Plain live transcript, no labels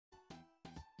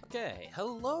Okay,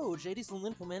 hello, JD's the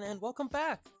Lintelman, and welcome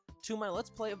back to my Let's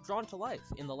Play of Drawn to Life.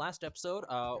 In the last episode,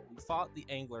 we fought the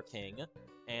Angler King,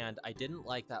 and I didn't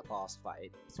like that boss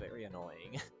fight. It's very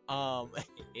annoying.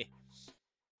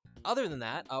 Other than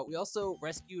that, we also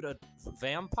rescued a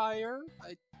vampire,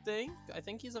 I think. I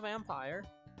think he's a vampire.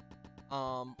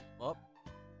 Well.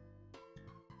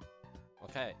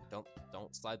 Okay,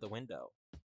 don't slide the window.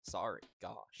 Sorry,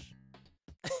 gosh.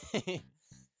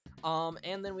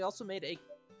 And then we also made a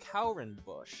Kaorin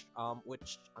bush,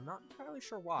 which I'm not entirely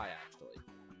sure why, actually.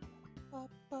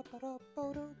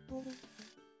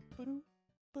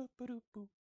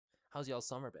 How's y'all's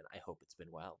summer been? I hope it's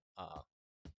been well. I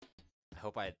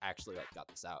hope I actually, got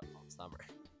this out all summer.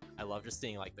 I love just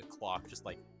seeing, the clock just,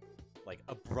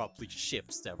 abruptly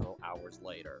shift several hours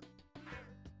later.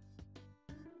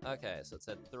 Okay, so it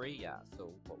said 3, yeah,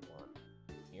 so what, 1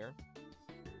 here?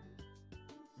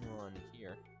 1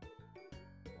 here.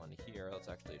 1 here, let's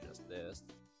actually adjust this.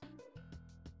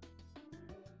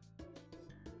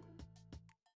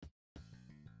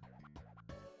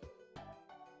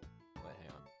 Wait,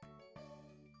 hang on.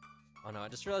 Oh no, I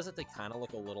just realized that they kind of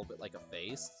look a little bit like a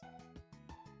face.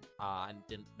 I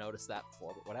didn't notice that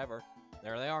before, but whatever.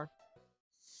 There they are.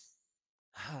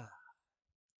 I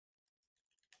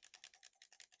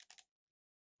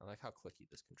like how clicky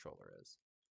this controller is.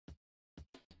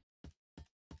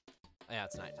 Oh, yeah,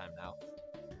 it's nighttime now.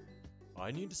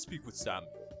 I need to speak with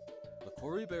Samuel. The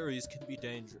Kori berries can be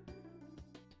dangerous.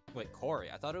 Wait,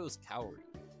 Kori? I thought it was Kaori.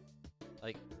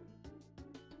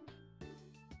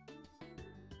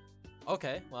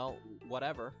 Okay, well,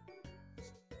 whatever.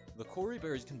 The Kori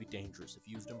berries can be dangerous if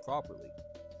used improperly.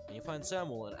 Can you find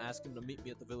Samuel and ask him to meet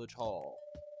me at the village hall?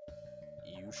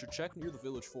 You should check near the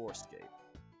village forest gate.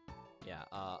 Yeah,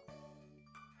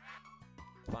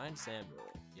 find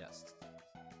Samuel. Yes.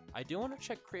 I do want to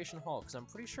check Creation Hall, because I'm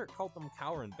pretty sure it called them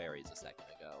Kaorin berries a second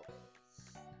ago.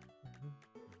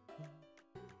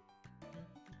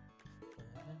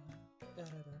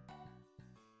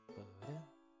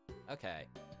 Okay.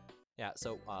 Yeah,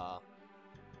 so,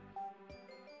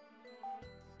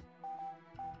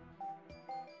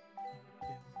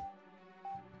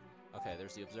 okay,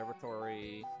 there's the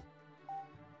observatory.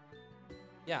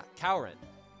 Yeah, Kaorin.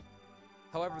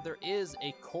 However, there is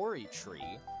a Kori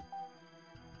tree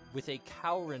with a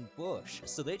Kaorin bush,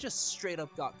 so they just straight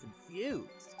up got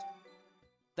confused.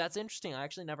 That's interesting, I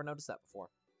actually never noticed that before.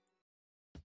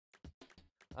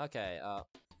 Okay,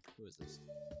 who is this?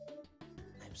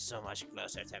 I'm so much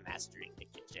closer to mastering the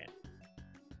kitchen,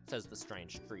 says the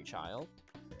strange tree child.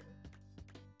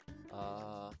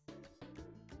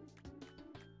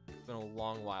 It's been a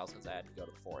long while since I had to go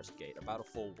to the forest gate, about a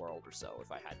full world or so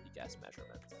if I had to guess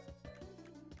measurements.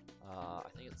 I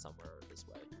think it's somewhere this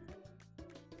way.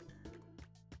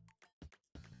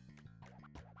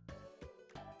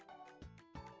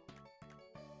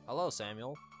 Hello,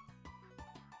 Samuel.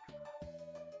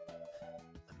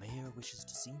 The mayor wishes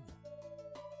to see me.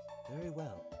 Very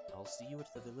well. I'll see you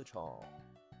at the village hall.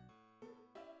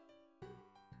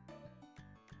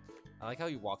 I like how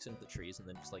he walks into the trees and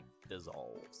then just,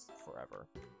 dissolves forever.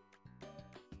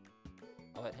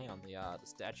 Oh, wait, hang on. The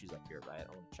statue's up here, right?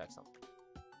 I want to check something.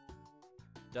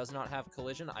 Does not have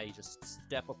collision. I just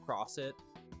step across it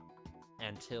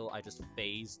until I just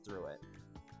phase through it.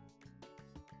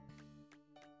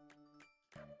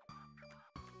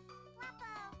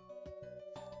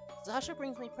 Sasha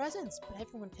brings me presents, but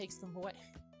everyone takes them away.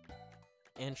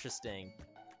 Interesting.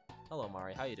 Hello,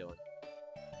 Mari. How you doing?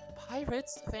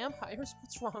 Pirates? Vampires?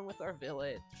 What's wrong with our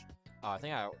village? Oh, I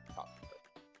think I talked to it.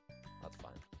 That's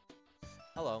fine.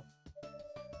 Hello.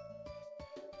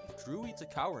 If Drew eats a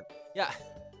Kaorin. Yeah.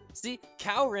 See?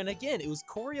 Kaorin again. It was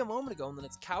Kori a moment ago, and then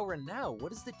it's Kaorin now.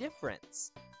 What is the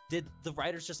difference? Did the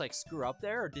writers just, screw up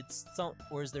there,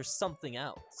 or is there something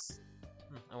else?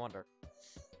 I wonder.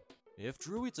 If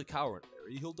Drew eats a Kaorin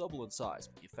berry, he'll double in size,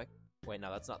 but the effect... Wait, no,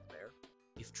 that's not the bear.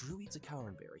 If Drew eats a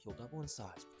Kaorin berry, he'll double in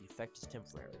size, but the effect is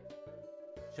temporary.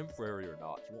 Temporary or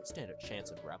not, he won't stand a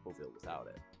chance in Rapoville without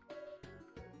it.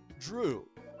 Drew!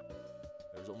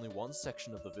 There's only one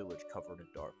section of the village covered in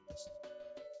darkness.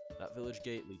 That village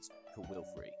gate leads to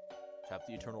Wilfrey. Tap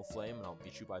the eternal flame and I'll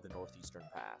meet you by the northeastern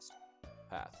path.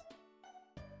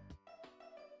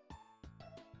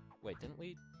 Wait, didn't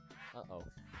we... Uh-oh.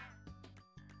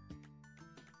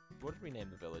 What did we name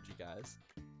the village, you guys?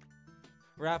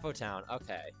 Rapotown,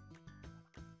 okay.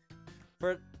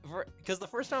 Because the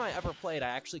first time I ever played, I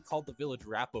actually called the village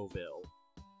Rapoville.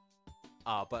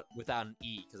 But without an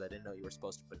E, because I didn't know you were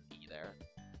supposed to put an E there.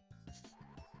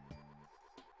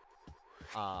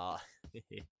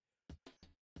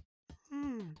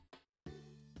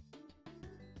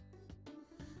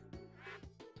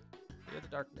 Clear the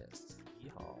darkness.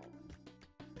 Yeehaw.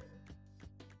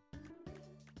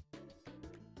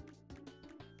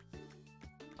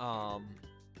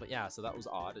 But yeah, so that was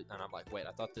odd, and I'm like, wait,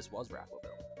 I thought this was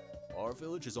Rapoville. Our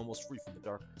village is almost free from the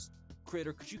darkness.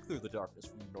 Creator, could you clear the darkness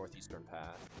from the northeastern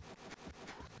path?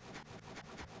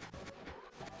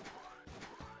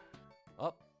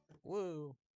 Up.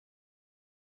 Woo.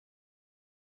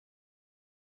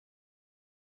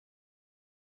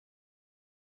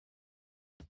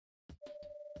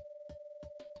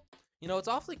 You know, it's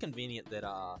awfully convenient that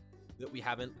that we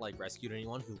haven't like rescued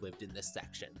anyone who lived in this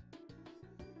section.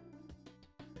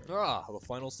 Ah, the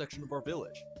final section of our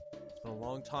village. It's been a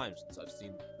long time since I've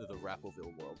seen the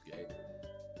Rapoville World Gate.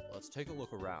 Let's take a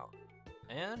look around.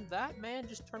 And that man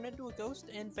just turned into a ghost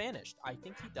and vanished. I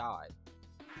think he died.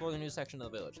 For the new section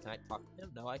of the village. Can I talk to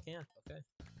him? No, I can't. Okay.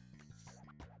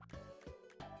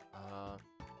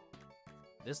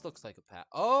 This looks like a path.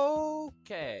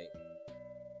 Okay.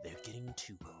 They're getting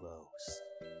too close.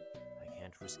 I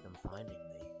can't risk them finding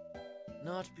me.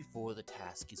 Not before the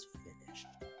task is finished.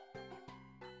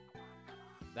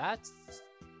 That's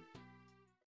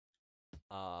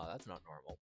not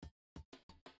normal.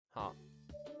 Huh.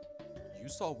 You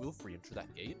saw Wilfrey enter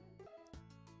that gate?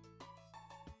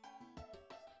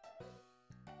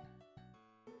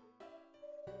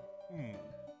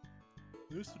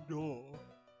 This door.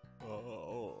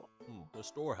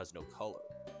 This door has no color.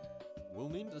 We'll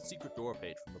need the secret door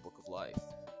page from the Book of Life.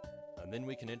 And then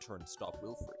we can enter and stop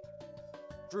Wilfrey.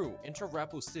 Drew, enter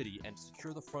Rapo City and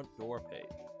secure the front door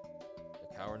page. The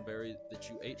Kaorin berry that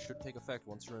you ate should take effect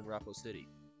once you're in Rapo City.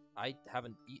 I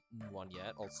haven't eaten one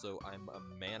yet, also I'm a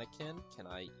mannequin. Can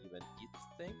I even eat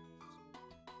things?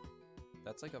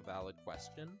 That's like a valid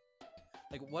question.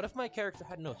 Like, what if my character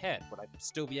had no head? Would I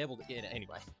still be able to eat it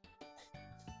anyway?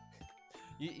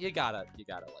 you gotta like do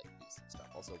some stuff.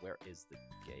 Also, where is the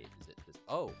gate? Is it this?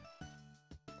 Oh,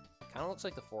 kind of looks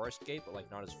like the forest gate, but like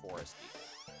not as foresty.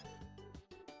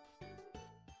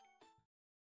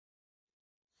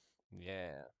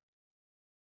 Yeah.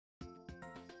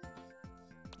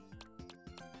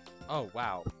 Oh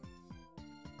wow.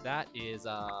 That is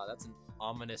that's an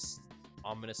ominous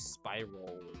spiral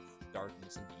of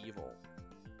darkness and evil.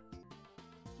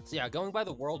 So yeah, going by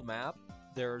the world map,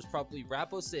 there's probably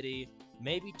Rapo City,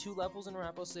 maybe 2 levels in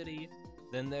Rapo City,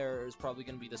 then there's probably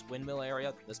going to be this windmill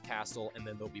area, this castle, and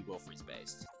then there'll be Wilfrey's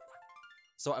base.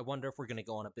 So I wonder if we're going to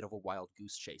go on a bit of a wild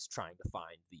goose chase trying to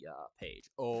find the page.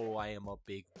 Oh, I am a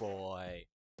big boy.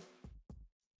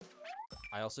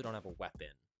 I also don't have a weapon.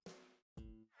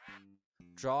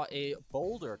 Draw a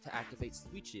boulder to activate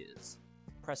switches.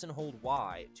 Press and hold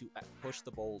Y to push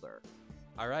the boulder.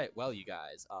 Alright, well, you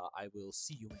guys, I will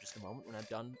see you in just a moment when I'm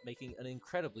done making an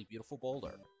incredibly beautiful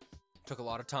boulder. Took a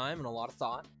lot of time and a lot of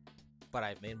thought, but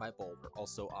I've made my boulder.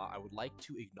 Also, I would like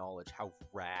to acknowledge how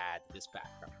rad this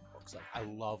background looks like. I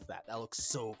love that. That looks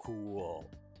so cool.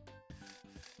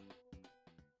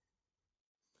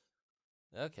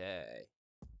 Okay.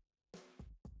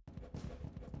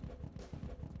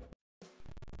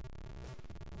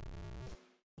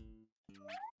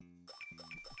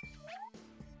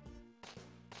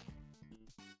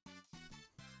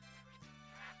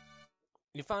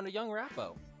 You found a young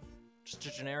Rapo. Just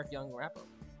a generic young Rapo.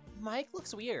 Mike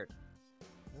looks weird.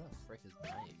 Who the frick is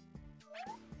Mike?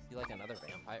 Is he like another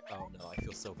vampire? Oh no, I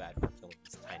feel so bad for killing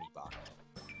this tiny bot.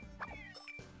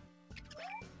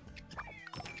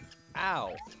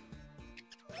 Ow!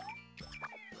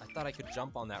 I thought I could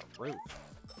jump on that roof.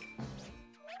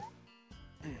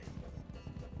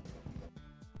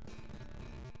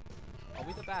 Are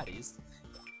we the baddies?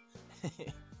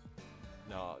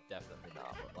 No, definitely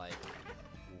not, but like,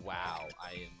 wow,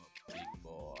 I am a big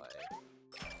boy.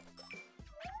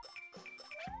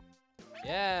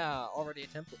 Yeah, already a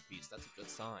template piece, that's a good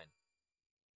sign.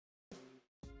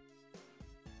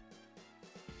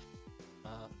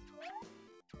 Yeah,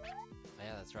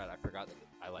 that's right, I forgot that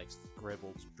I like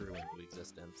scribbled Drew into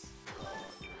existence.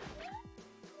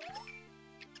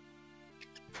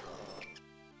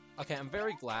 Okay, I'm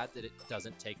very glad that it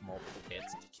doesn't take multiple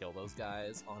hits to kill those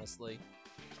guys, honestly.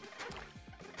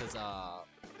 Because,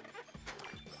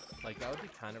 like, that would be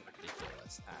kind of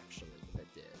ridiculous, actually, if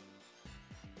it did.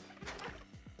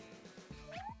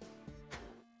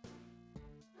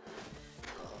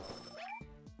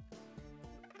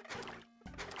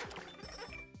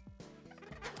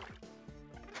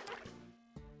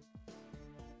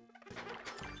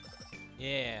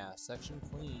 Yeah, section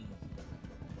clean.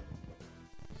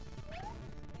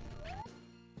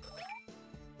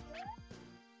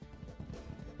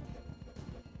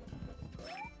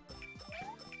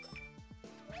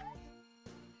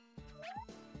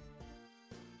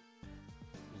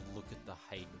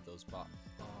 height of those Oh.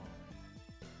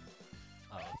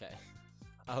 Oh, okay.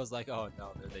 I was like, oh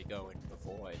no, there they go into the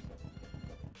void.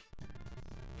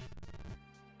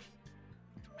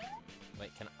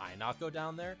 Wait, can I not go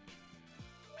down there?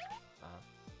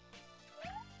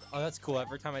 Oh, that's cool.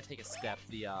 Every time I take a step,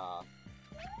 the,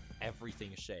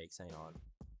 everything shakes. Hang on.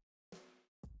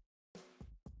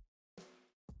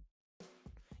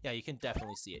 Yeah, you can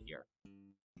definitely see it here.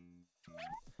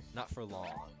 Not for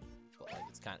long, but, like,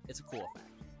 it's a cool effect.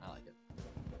 I like it.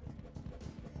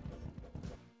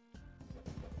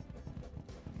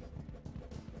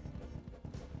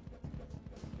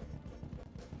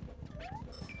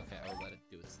 Okay, I'll let it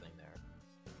do its thing there.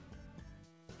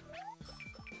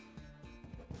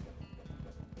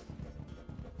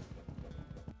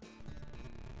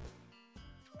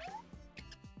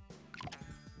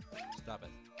 Stop it.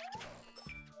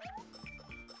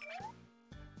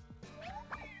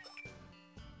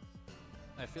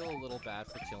 I feel a little bad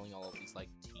for killing all of these, like,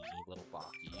 teeny little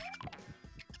Baki.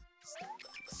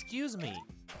 Excuse me!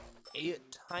 A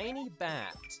tiny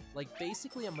bat, like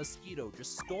basically a mosquito,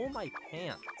 just stole my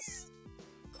pants!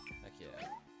 Heck yeah.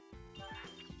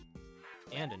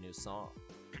 And a new song.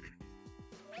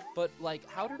 But, like,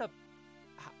 how did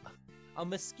a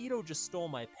mosquito just stole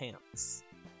my pants?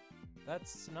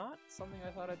 That's not something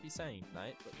I thought I'd be saying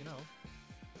tonight, but you know.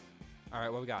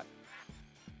 Alright, what we got?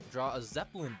 Draw a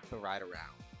Zeppelin to ride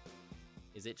around.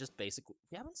 Is it just basically...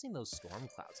 We haven't seen those storm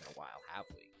clouds in a while, have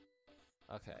we?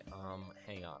 Okay,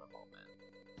 hang on a moment.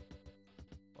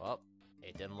 Well,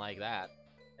 it didn't like that.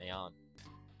 Hang on.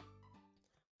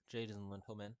 Jade and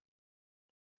Lentleman.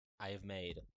 I have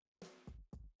made...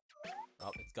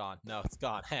 Oh, it's gone. No, it's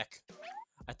gone. Heck.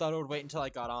 I thought it would wait until I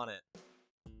got on it.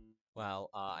 Well,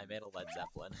 I made a Led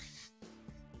Zeppelin.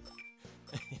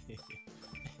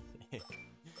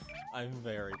 I'm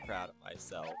very proud of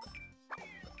myself.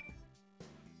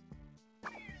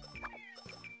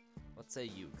 Let's say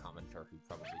you, commenter who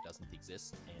probably doesn't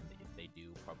exist, and if they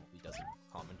do, probably doesn't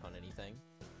comment on anything.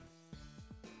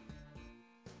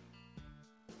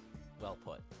 Well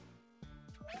put.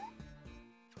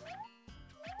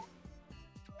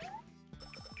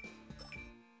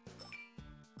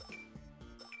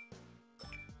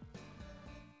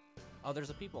 Oh, there's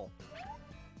a people.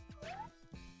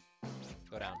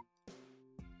 Go down.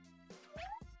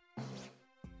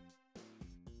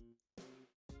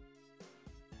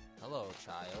 Hello,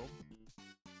 child.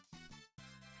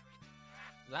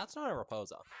 That's not a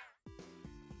Raposa.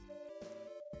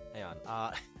 Hang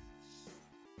on,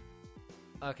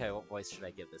 okay, what voice should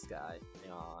I give this guy?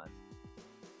 Hang on.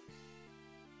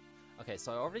 Okay,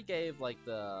 so I already gave, like,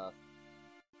 the...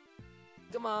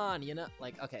 Come on, you know?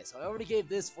 Like, okay, so I already gave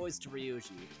this voice to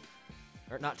Ryuji.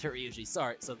 Or, not to Ryuji,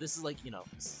 sorry. So this is, like, you know,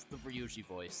 this is the Ryuji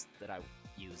voice that I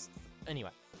used.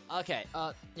 Anyway, okay,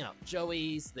 you know,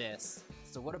 Joey's this.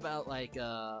 So what about, like,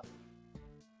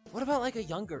 what about, like, a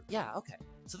younger... Yeah, okay.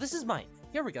 So this is Mike.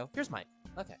 Here we go. Here's Mike.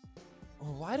 Okay.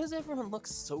 Why does everyone look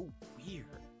so weird?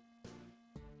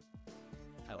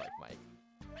 I like Mike.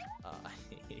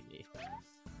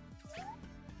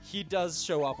 He does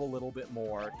show up a little bit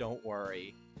more, don't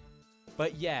worry.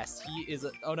 But yes, he is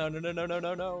a... Oh, no, no, no, no, no,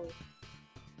 no, no.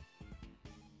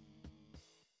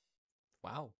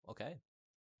 Wow, okay.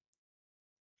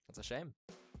 That's a shame.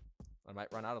 I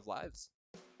might run out of lives.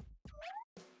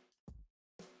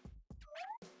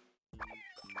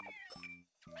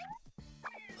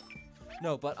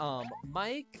 No, but,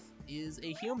 Mike is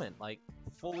a human. Like,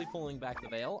 fully pulling back the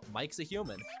veil, Mike's a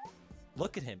human.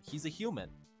 Look at him, he's a human.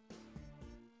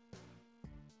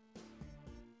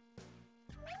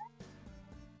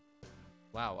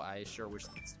 Wow, I sure wish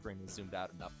the screen was zoomed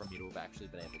out enough for me to have actually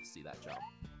been able to see that jump.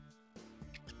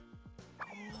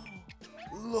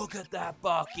 Look at that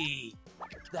Baki!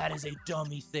 That is a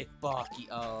dummy thick Baki.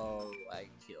 Oh, I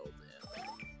killed him.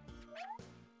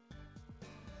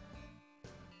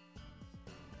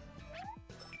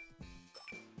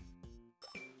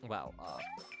 Well,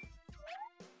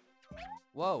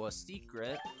 whoa, a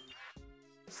secret.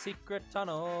 Secret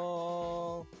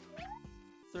tunnel.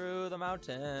 Through the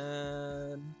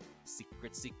mountain.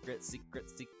 Secret, secret, secret,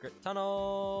 secret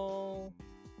tunnel.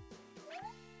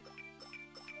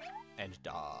 And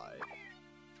die.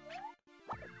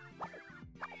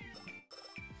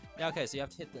 Yeah, okay, so you have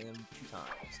to hit them 2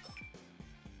 times.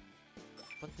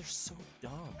 But they're so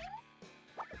dumb.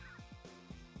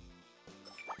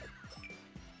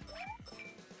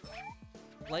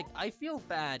 Like, I feel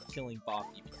bad killing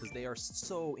Baki because they are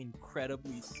so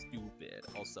incredibly stupid.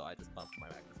 Also, I just bumped my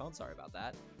microphone, sorry about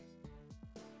that.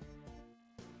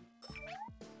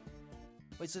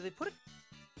 Wait, so they put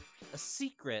a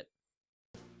secret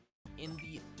in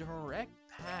the direct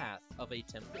path of a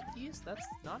template piece, that's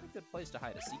not a good place to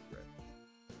hide a secret.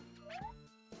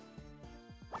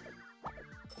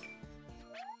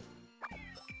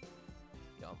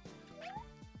 Yum.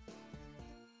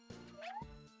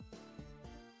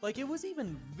 Like, it was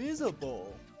even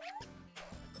visible!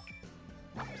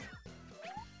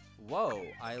 Whoa,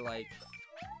 I like...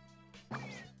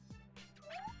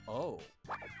 Oh.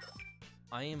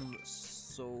 I am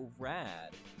so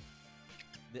rad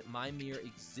that my mere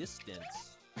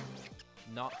existence...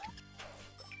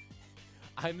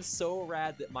 I'm so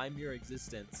rad that my mere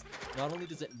existence, not only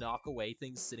does it knock away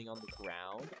things sitting on the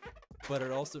ground, but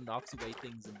it also knocks away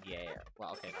things in the air.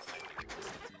 Well, okay, not my mere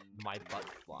existence. My butt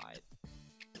slide.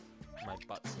 My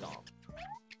butt stomp.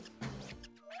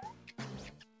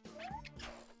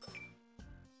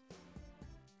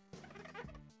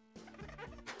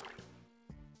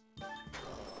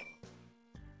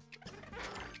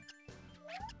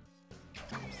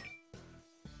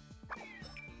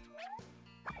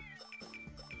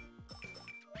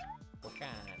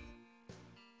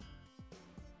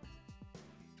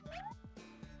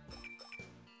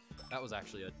 That was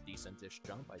actually a decent-ish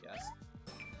jump, I guess.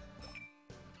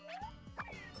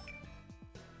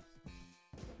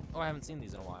 Oh, I haven't seen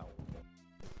these in a while.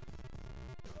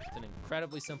 It's an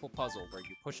incredibly simple puzzle where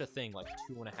you push a thing like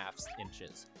 2.5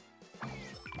 inches.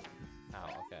 Ow,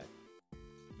 okay.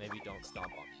 Maybe don't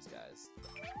stomp on these guys.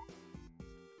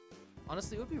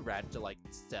 Honestly, it would be rad to, like,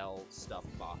 sell stuff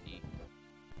Baki.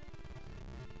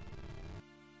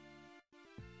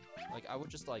 Like, I would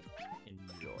just, like,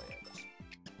 enjoy it.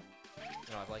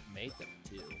 You know, I've, like, made them,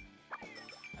 too.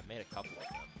 I've made a couple of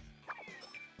them.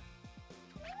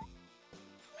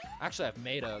 Actually, I've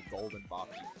made a golden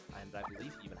Baki, and I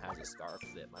believe he even has a scarf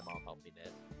that my mom helped me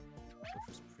knit, which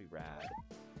was pretty rad.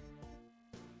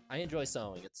 I enjoy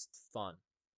sewing, it's fun.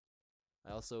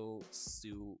 I also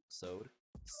sewned?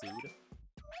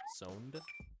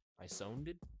 I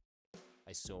sewned?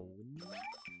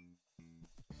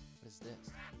 What is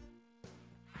this?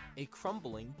 A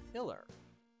crumbling pillar.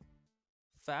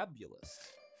 Fabulous.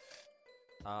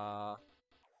 Yeah,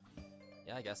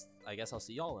 I guess I'll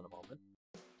see y'all in a moment.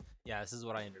 Yeah, this is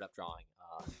what I ended up drawing.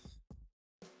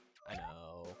 I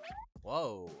know.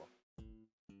 Whoa.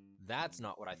 That's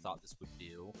not what I thought this would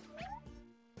do.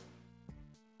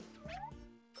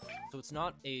 So it's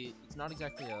not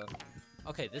exactly a...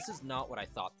 Okay, this is not what I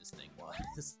thought this thing was.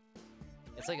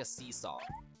 It's like a seesaw.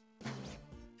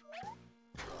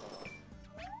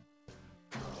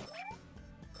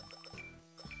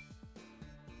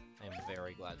 I am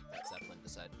very glad that Zeppelin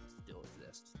decided to still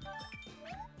exist.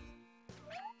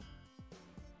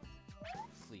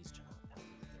 Please, John, tell me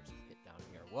that there's a pit down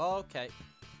here. Well, okay.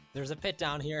 There's a pit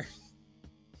down here.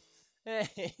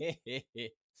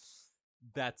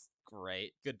 That's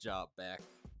great. Good job, Beck.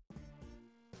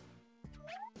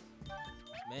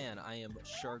 Man, I am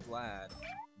sure glad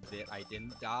that I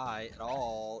didn't die at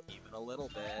all, even a little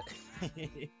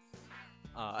bit.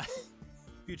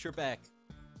 Future Beck,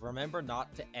 remember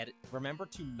not to edit. Remember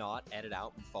to not edit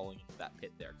out me falling into that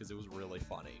pit there, because it was really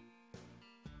funny.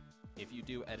 If you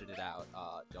do edit it out,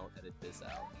 don't edit this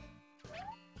out.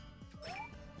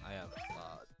 I have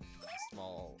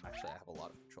small. Actually, I have a lot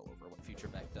of control over what Future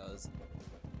Beck does.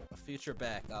 Future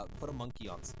Beck, put a monkey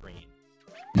on screen.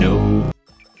 No.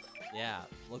 Yeah,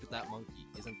 look at that monkey.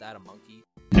 Isn't that a monkey?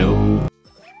 No.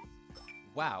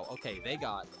 Wow, okay, they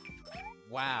got...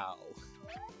 Wow.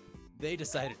 They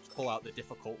decided to pull out the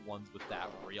difficult ones with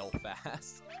that real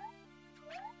fast.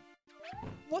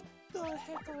 What the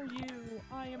heck are you?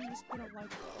 I am just gonna,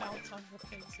 like, bounce on your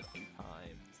face a few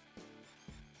times.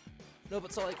 No,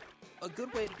 but so, like, a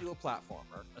good way to do a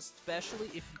platformer, especially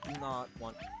if you do not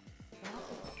want...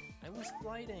 I was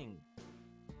writing.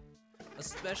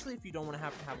 Especially if you don't want to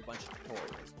have a bunch of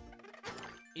tutorials,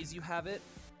 is you have it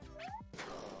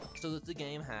so that the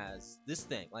game has this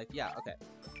thing, like, yeah, okay,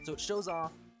 so it shows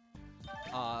off,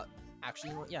 actually,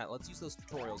 you know what, yeah, let's use those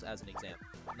tutorials as an example,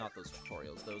 not those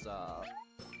tutorials,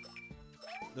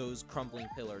 those crumbling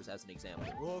pillars as an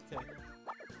example. Okay.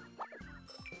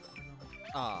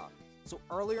 So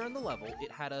earlier in the level,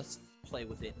 it had us play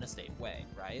with it in a safe way,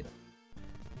 right?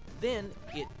 Then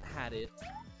it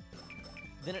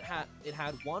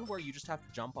had one where you just have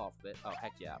to jump off of it. Oh,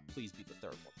 heck yeah. Please be the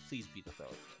third one. Please be the third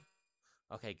one.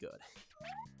 Okay, good.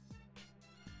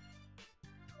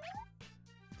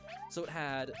 So it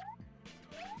had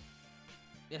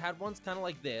ones kind of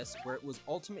like this, where it was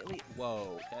ultimately...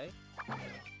 Whoa, okay?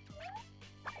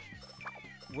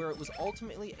 Where it was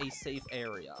ultimately a safe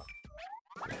area.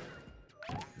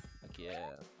 Heck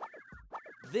yeah.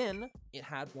 Then, it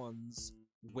had ones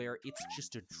where it's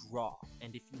just a drop,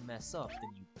 and if you mess up,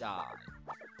 then you die.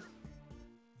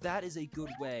 That is a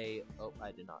good way... Oh,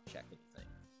 I did not check anything.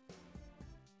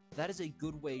 That is a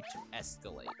good way to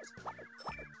escalate.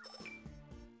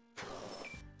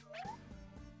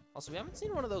 Also, we haven't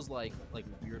seen one of those, like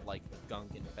weird, like,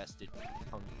 gunk-infested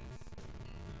punk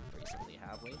recently,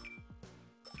 have we?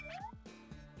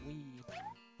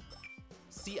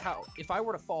 See how... If I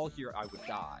were to fall here, I would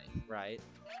die, right?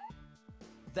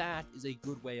 That is a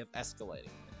good way of escalating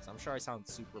things. I'm sure I sound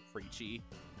super preachy.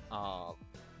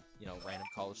 You know, random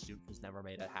college student who's never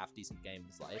made a half-decent game in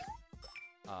his life.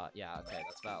 Yeah, okay,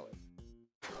 that's valid.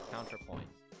 Counterpoint.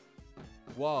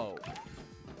 Whoa.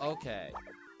 Okay.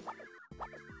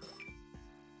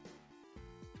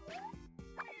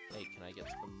 Hey, can I get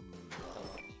some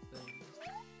healthy things?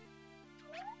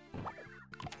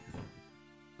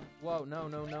 Whoa, no,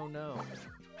 no, no, no.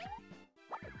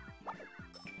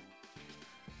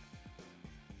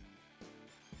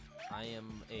 I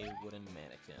am a wooden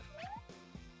mannequin.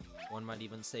 One might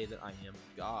even say that I am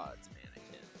God's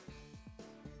mannequin.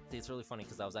 See, it's really funny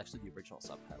because that was actually the original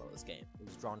subtitle of this game. It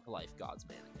was Drawn to Life, God's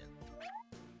Mannequin.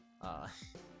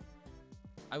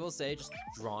 I will say, just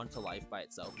Drawn to Life by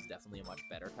itself is definitely a much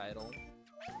better title.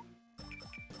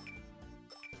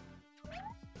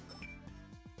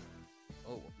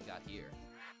 Oh, what we got here?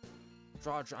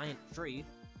 Draw a giant tree.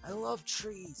 I love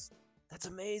trees! That's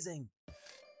amazing!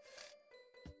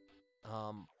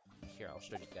 Here, I'll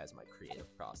show you guys my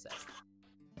creative process.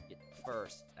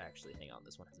 First, actually, hang on,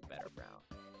 this one has a better brown.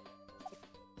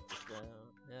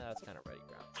 Yeah, that's kind of ready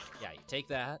brown. Yeah, you take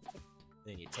that,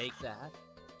 then you take that,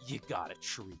 you got a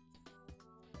tree.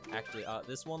 Actually,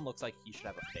 this one looks like he should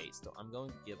have a face, so I'm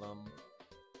going to give him,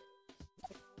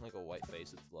 like, a white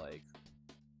face. It's like,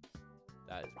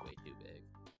 that is way too big.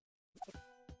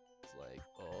 It's like,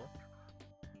 oh.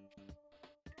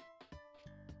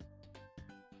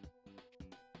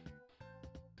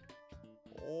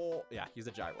 Oh, yeah, he's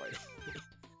a gyroid.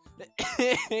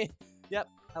 Yep,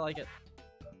 I like it.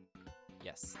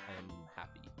 Yes, I am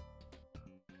happy.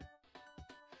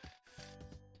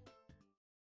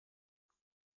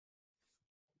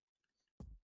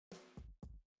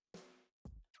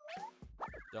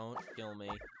 Don't kill me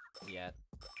yet.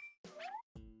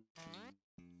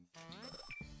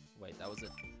 Wait, that was it.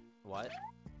 What?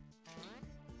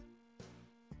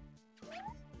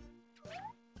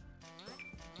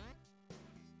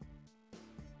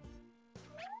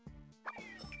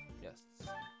 Yes.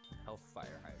 Health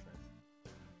fire hydrant.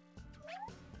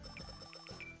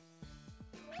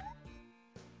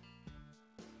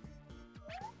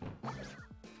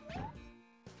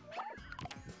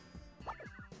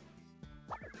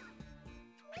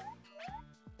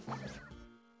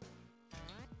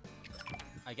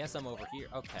 I guess I'm over here.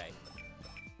 Okay.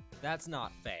 That's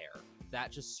not fair.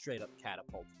 That just straight up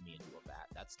catapulted me into a bat.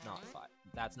 That's not fun.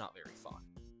 That's not very fun.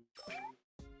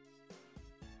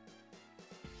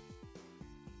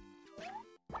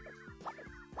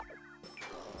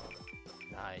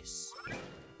 Nice.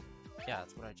 Yeah,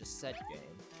 that's what I just said,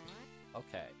 game.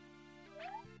 Okay.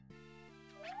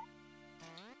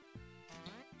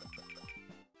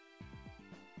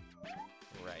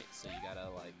 Right, so you gotta,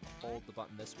 like, hold the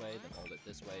button this way, then hold it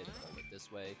this way, then hold it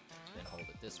this way, then hold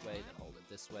it this way, then hold it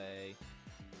this way.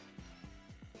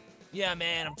 Yeah,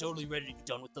 man, I'm totally ready to get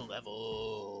done with the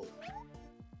level.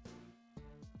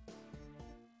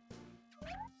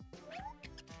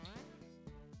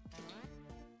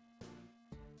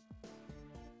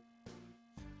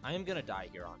 I am gonna die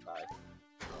here, aren't I?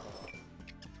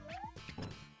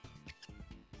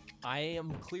 I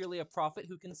am clearly a prophet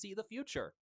who can see the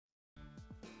future.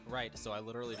 Right, so I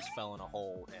literally just fell in a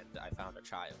hole and I found a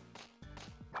child.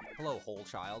 Hello, hole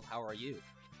child, how are you?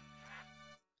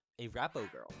 A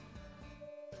Rapo girl.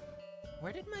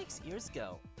 Where did Mike's ears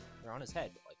go? They're on his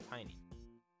head, but, like, tiny.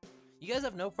 You guys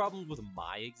have no problems with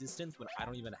my existence when I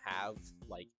don't even have,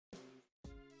 like...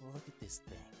 Look at this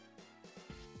thing.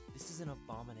 This is an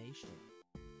abomination.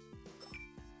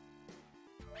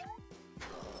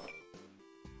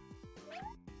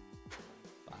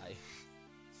 Bye.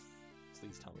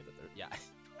 Please tell me that they're... Yeah.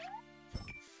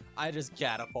 I just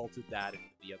catapulted that into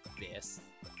the abyss.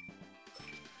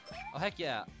 Oh, heck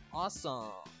yeah. Awesome.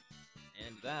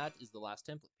 And that is the last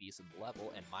template piece in the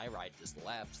level, and my ride just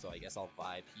left, so I guess I'll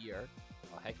vibe here.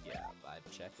 Oh, heck yeah.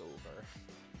 Vibe check over.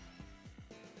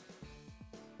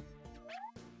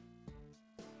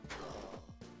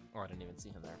 Oh, I didn't even see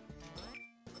him there.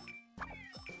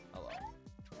 Hello.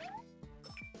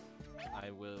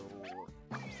 I will...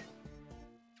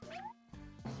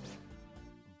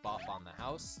 bop on the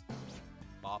house.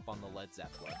 Bop on the Led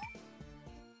Zeppelin.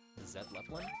 The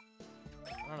Zeppelin?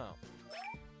 I don't know.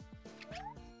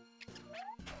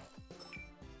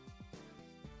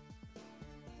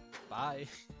 Bye.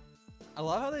 I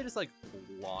love how they just, like,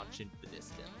 launch into the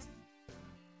distance.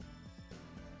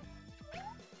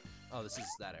 Oh, this is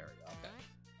that area. Okay.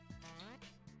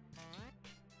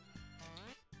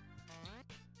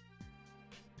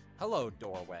 Hello,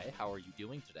 doorway. How are you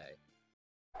doing today?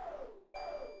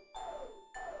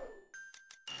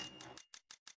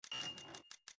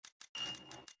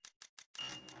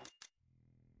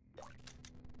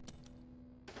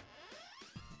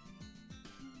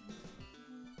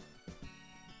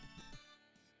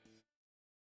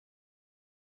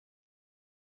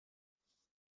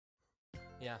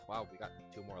 Yeah, wow, we got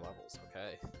 2 more levels,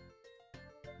 okay.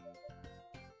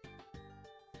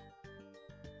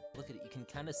 Look at it, you can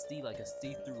kind of see like a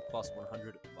see-through plus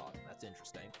 100 at the bottom. That's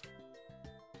interesting.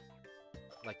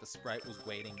 Like the sprite was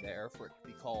waiting there for it to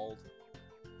be called.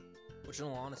 Which, in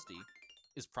all honesty,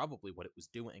 is probably what it was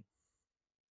doing.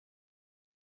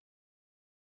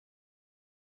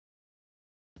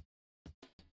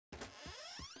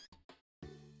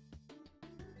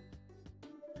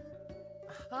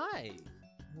 Hi!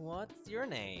 What's your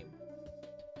name?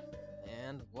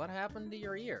 And what happened to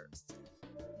your ears?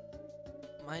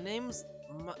 My name's...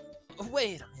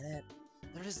 Wait a minute.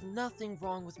 There is nothing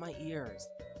wrong with my ears.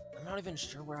 I'm not even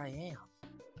sure where I am.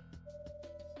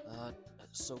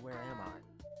 So where am I?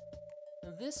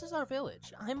 This is our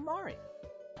village. I'm Mari.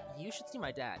 You should see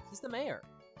my dad. He's the mayor.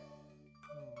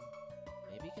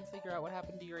 Maybe you can figure out what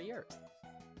happened to your ears.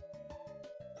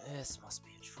 This must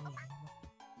be a dream.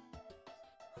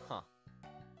 Huh.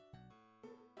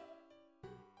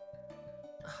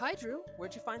 Hi, Drew.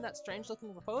 Where'd you find that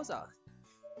strange-looking Raposa?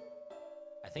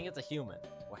 I think it's a human.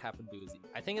 What happened to his...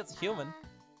 I think it's a human.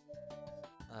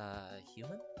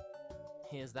 Human?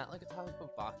 Is that like a type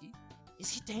of Baki? Is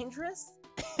he dangerous?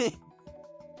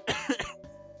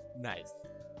 Nice.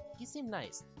 He seemed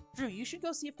nice. Drew, you should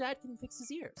go see if Dad can fix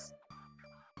his ears.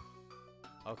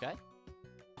 Okay.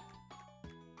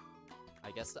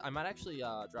 I guess I might actually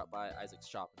drop by Isaac's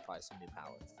shop and buy some new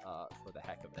palettes for the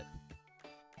heck of it.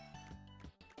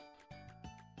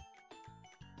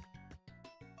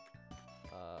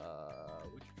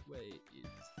 Which way is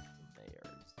the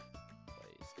mayor's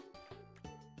place?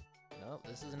 Nope,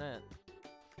 this isn't it.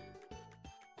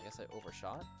 I guess I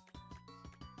overshot.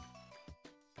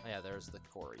 Oh yeah, there's the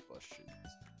Kori bush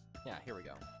shoots. Yeah, here we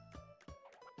go.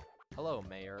 Hello,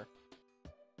 Mayor.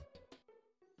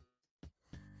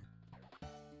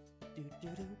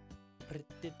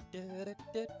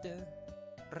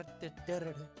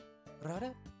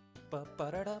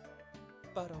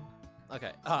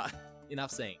 Okay,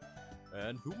 enough saying.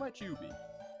 And who might you be?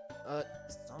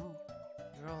 Some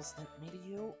girl sent me to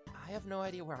you. I have no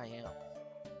idea where I am.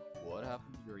 What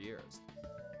happened to your ears?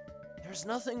 There's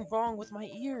nothing wrong with my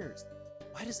ears.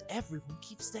 Why does everyone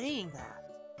keep saying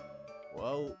that?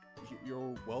 Well,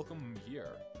 you're welcome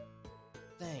here.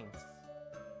 Thanks.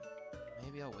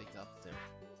 Maybe I'll wake up soon.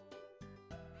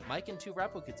 Mike and 2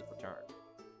 Rapo kids have returned.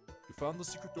 You found the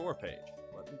secret door page.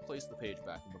 Let me place the page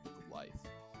back in the book of life.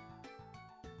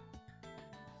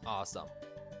 Awesome.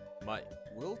 Mike,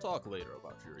 we'll talk later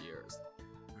about your ears.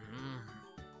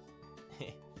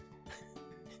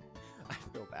 I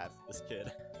feel bad for this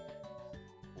kid.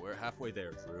 We're halfway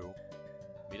there, Drew.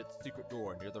 Meet at the secret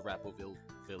door near the Rapoville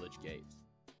village gate.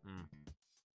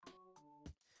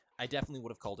 I definitely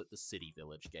would have called it the city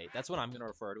village gate. That's what I'm going to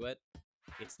refer to it.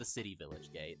 It's the city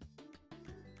village gate.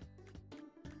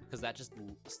 Because that just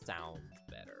sounds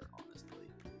better, honestly.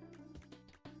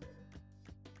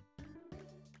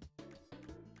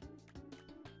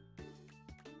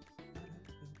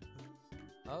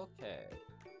 Okay.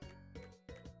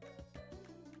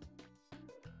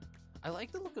 I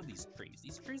like the look of these trees.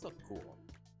 These trees look cool.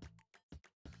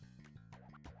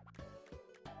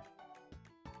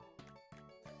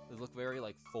 They look very,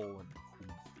 like, full and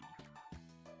poofy.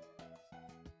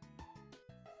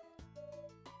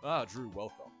 Ah, Drew,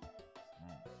 welcome.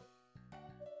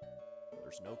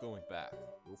 There's no going back.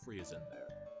 Feel free is in there.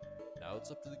 Now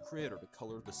it's up to the creator to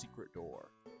color the secret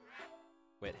door.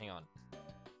 Wait, hang on.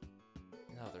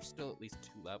 No, there's still at least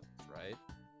 2 levels, right?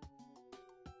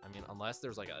 I mean, unless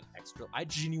there's like an extra... I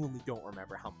genuinely don't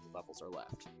remember how many levels are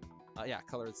left. Yeah,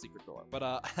 color the secret door. But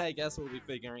I guess we'll be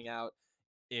figuring out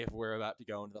if we're about to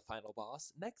go into the final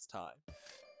boss next time.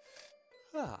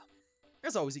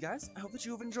 As always, you guys, I hope that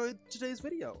you have enjoyed today's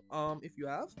video. If you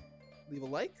have, leave a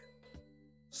like.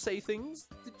 Say things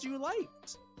that you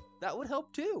liked. That would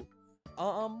help too.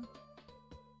 I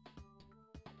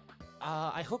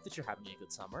hope that you're having a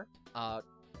good summer.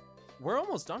 We're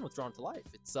almost done with Drawn to Life.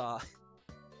 It's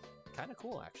kind of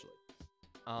cool, actually.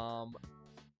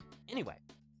 Anyway,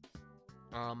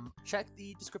 check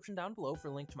the description down below for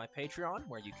a link to my Patreon,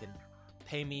 where you can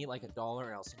pay me like $1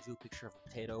 and I'll send you a picture of a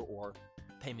potato, or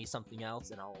pay me something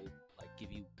else and I'll like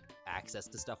give you access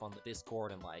to stuff on the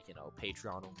Discord and like, you know,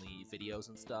 Patreon only videos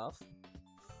and stuff.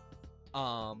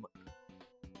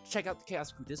 Check out the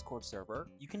Chaos Crew Discord server.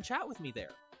 You can chat with me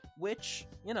there, which,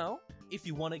 you know, if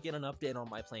you want to get an update on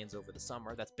my plans over the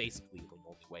summer, that's basically the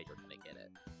only way you're gonna get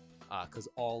it. Because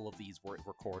all of these were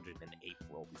recorded in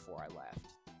April before I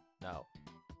left. No.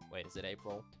 Wait, is it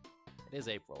April? It is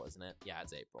April, isn't it? Yeah,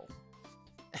 it's April.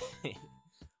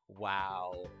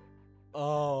 Wow.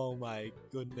 Oh my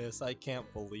goodness, I can't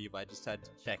believe I just had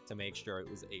to check to make sure it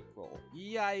was April.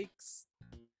 Yikes!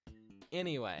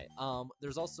 Anyway,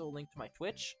 there's also a link to my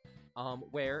Twitch,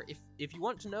 where if you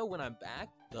want to know when I'm back,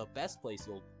 the best place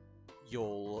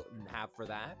you'll have for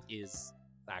that is...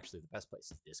 Actually, the best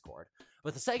place is Discord.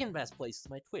 But the second best place is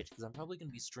my Twitch, because I'm probably going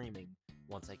to be streaming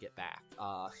once I get back.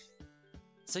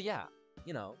 So yeah,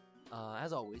 you know,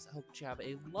 as always, I hope you have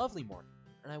a lovely morning,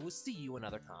 and I will see you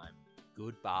another time.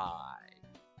 Goodbye.